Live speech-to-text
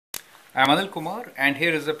I'm Anil Kumar, and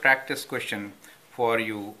here is a practice question for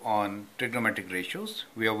you on trigonometric ratios.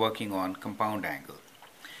 We are working on compound angle.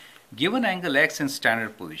 Given angle x in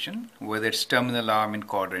standard position with its terminal arm in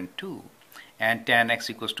quadrant 2 and tan x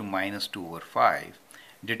equals to minus 2 over 5,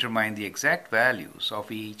 determine the exact values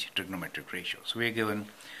of each trigonometric ratio. So we are given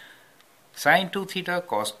sin 2 theta,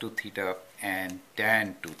 cos 2 theta, and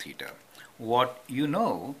tan 2 theta. What you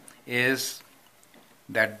know is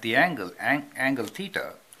that the angle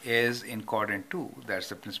theta is in quadrant 2, that's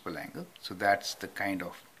the principal angle, so that's the kind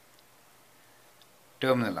of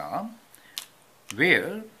terminal arm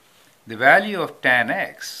where the value of tan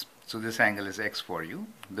x, so this angle is x for you,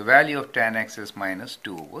 the value of tan x is minus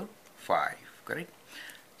 2 over 5, correct?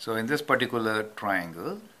 So in this particular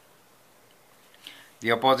triangle, the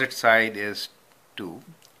opposite side is 2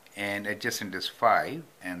 and adjacent is 5,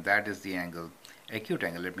 and that is the angle, acute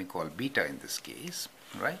angle, let me call beta in this case,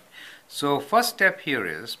 right? So first step here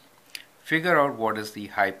is figure out what is the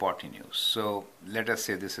hypotenuse. So let us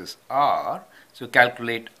say this is r, so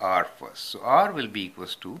calculate r first. So r will be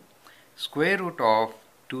equals to square root of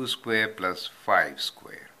 2 square plus 5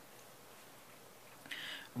 square,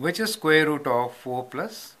 which is square root of 4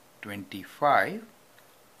 plus 25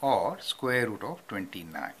 or square root of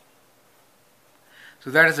 29. So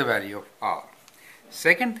that is the value of r.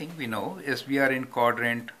 Second thing we know is we are in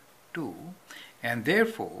quadrant 2, and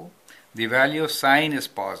therefore the value of sine is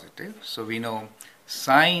positive. So we know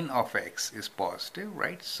sine of x is positive,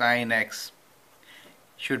 right? Sine x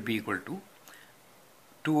should be equal to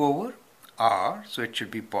 2 over r, so it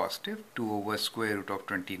should be positive, 2 over square root of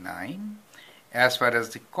 29. As far as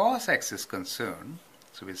the cos x is concerned,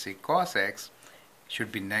 so we'll say cos x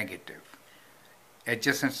should be negative.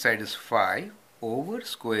 Adjacent side is 5 over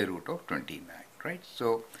square root of 29, right?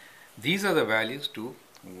 So these are the values to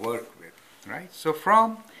work with, right? So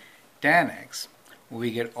from tan x, we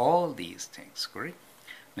get all these things, correct?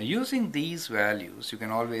 Now using these values, you can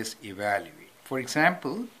always evaluate. For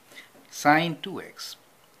example, sin 2x.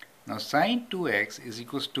 Now sin 2x is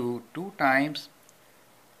equals to 2 times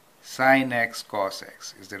sin x cos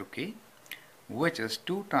x. Is that okay? Which is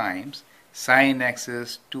 2 times sin x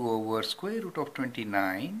is 2 over square root of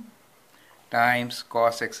 29 times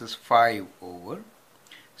cos x is 5 over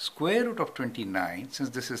square root of 29. Since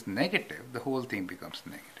this is negative, the whole thing becomes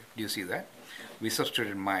negative. Do you see that? We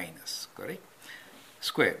substituted minus, correct?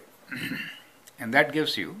 Square. And that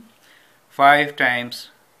gives you 5 times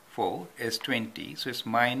 4 is 20. So it's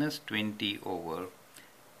minus 20 over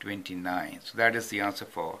 29. So that is the answer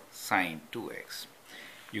for sin 2x.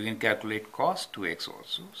 You can calculate cos 2x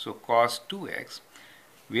also. So cos 2x,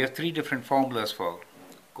 we have 3 different formulas for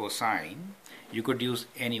cosine. You could use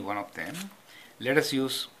any one of them. Let us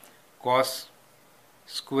use cos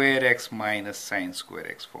square x minus sin square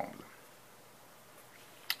x formula.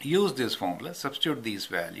 Use this formula, substitute these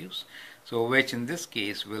values, so which in this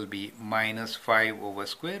case will be minus 5 over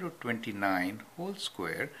square root 29 whole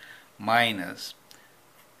square minus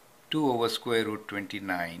 2 over square root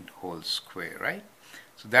 29 whole square, right?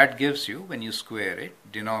 So that gives you, when you square it,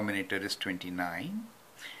 denominator is 29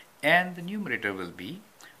 and the numerator will be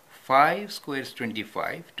 5 square is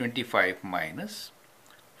 25, 25 minus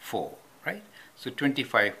 4, right? So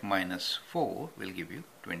 25 minus 4 will give you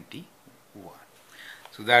 21.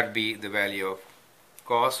 So that would be the value of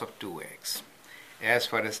cos of 2x. As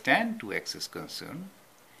far as tan 2x is concerned,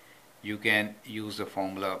 you can use the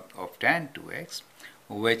formula of tan 2x,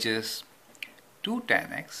 which is 2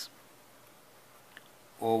 tan x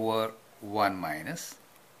over 1 minus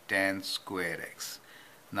tan square x.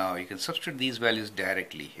 Now you can substitute these values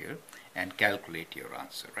directly here and calculate your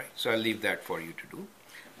answer, right? So I'll leave that for you to do.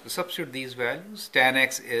 So substitute these values. Tan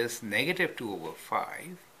x is negative 2 over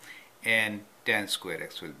 5 and tan square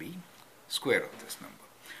x will be square of this number,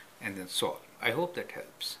 and then solve. I hope that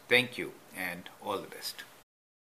helps. Thank you and all the best.